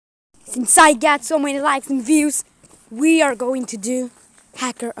Since I got so many likes and views, we are going to do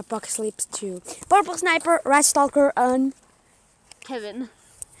Hacker Apocalypse 2. Purple Sniper, Red Stalker, and Kevin.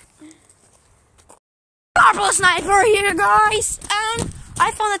 Purple Sniper here, guys! And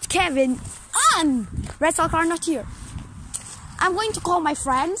I found that Kevin and Red Stalker are not here. I'm going to call my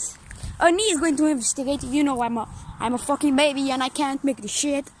friends, and he's going to investigate. You know, I'm a fucking baby and I can't make the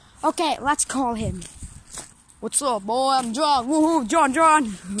shit. Okay, let's call him. What's up, boy? I'm John. Woohoo, John.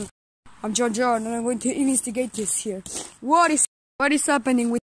 I'm John, and I'm going to investigate this here. What is happening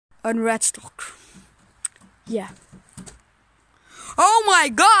with Red Stalker? Yeah. Oh my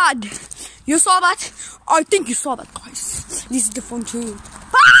God! You saw that? I think you saw that, guys. This is the phone too.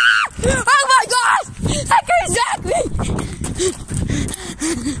 Ah! Oh my God! Hacker is at me!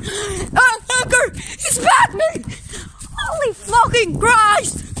 Hacker! He's back me! Holy fucking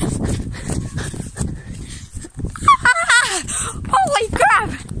Christ! Ah! Holy crap!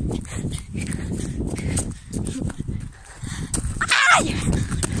 Ay!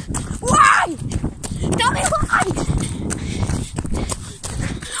 Why? Tell me why!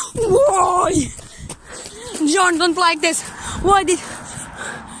 Why? John, don't like this. Why did...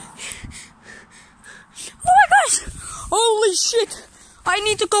 Oh my gosh! Holy shit! I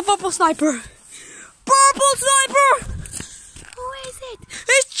need to call Purple Sniper. Purple Sniper! Who is it?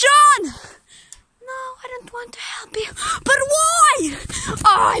 It's John! No, I don't want to help you. But why?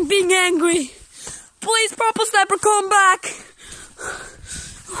 Oh, I'm being angry. Please, Purple Sniper, come back.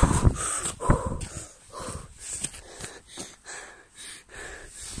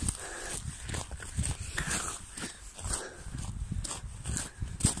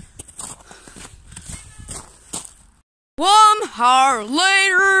 One hour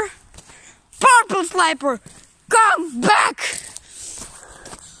later, Purple Sniper, come back!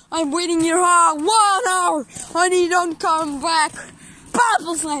 I'm waiting here 1 hour and he don't come back.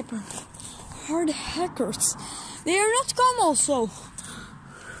 Purple Sniper, are the hackers? They are not come also.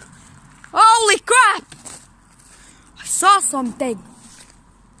 Holy crap! I saw something.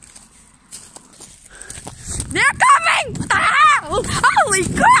 They're coming! What the hell? Holy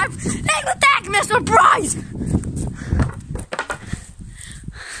crap! They attack me, surprise!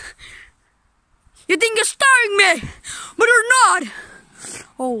 You think you're starring me, but you're not.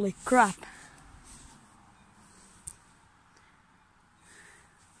 Holy crap.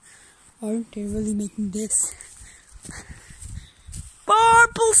 Aren't they really making this?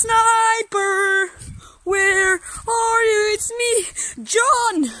 Purple Sniper, where are you? It's me,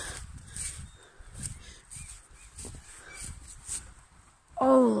 John.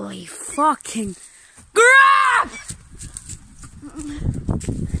 Holy fucking crap!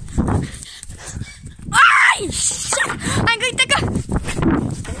 I'm going to go.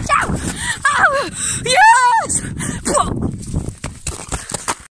 Oh, yes!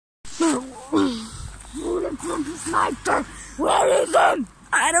 Sniper, where is him?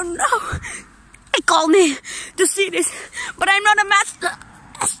 I don't know. He called me to see this, but I'm not a master.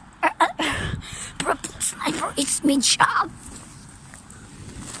 Purple Sniper, it's me, John.